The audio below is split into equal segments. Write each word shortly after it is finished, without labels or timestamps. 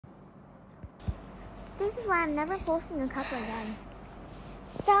this is why I'm never posting a couple again.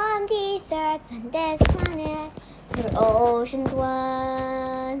 Some deserts on this planet where oceans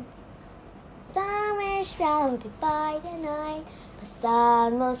once. Somewhere shrouded by the night, the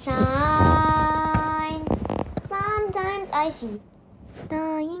sun will shine. Sometimes I see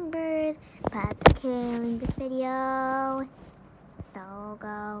dying bird, but killing this video. So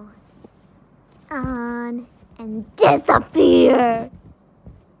go on and disappear.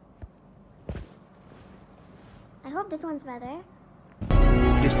 I hope this one's better.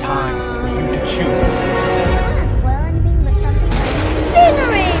 It is time for you to choose. I don't want to spoil anything, but something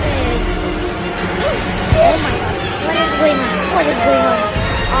incinerated. Oh my god, what is going on? What is going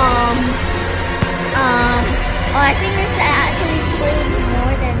on? Oh, I think this actually spoils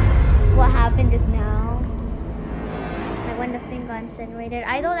more than what happened just now. Like when the thing got incinerated.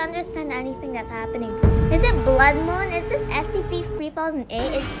 I don't understand anything that's happening. Is it Blood Moon? Is this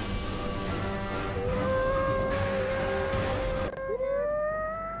SCP-3008?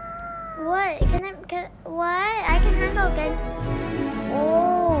 What? What? I can handle again.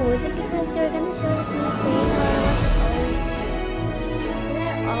 Oh, is it because they're gonna show this new thing? Or is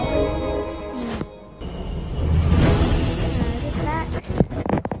it always is it back?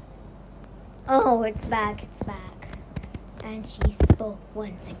 Oh, it's back. It's back. And she spoke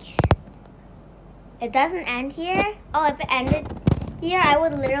once again. It doesn't end here? Oh, if it ended here, I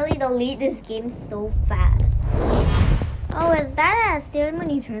would literally delete this game so fast. Oh, is that a Sailor Moon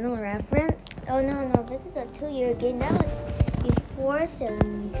Eternal reference? Oh, no, this is a 2-year game. That was before Sailor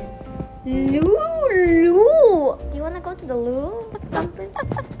Moon Eternal. Loo! You wanna go to the loo? Something?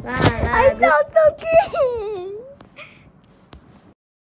 I felt so cringe.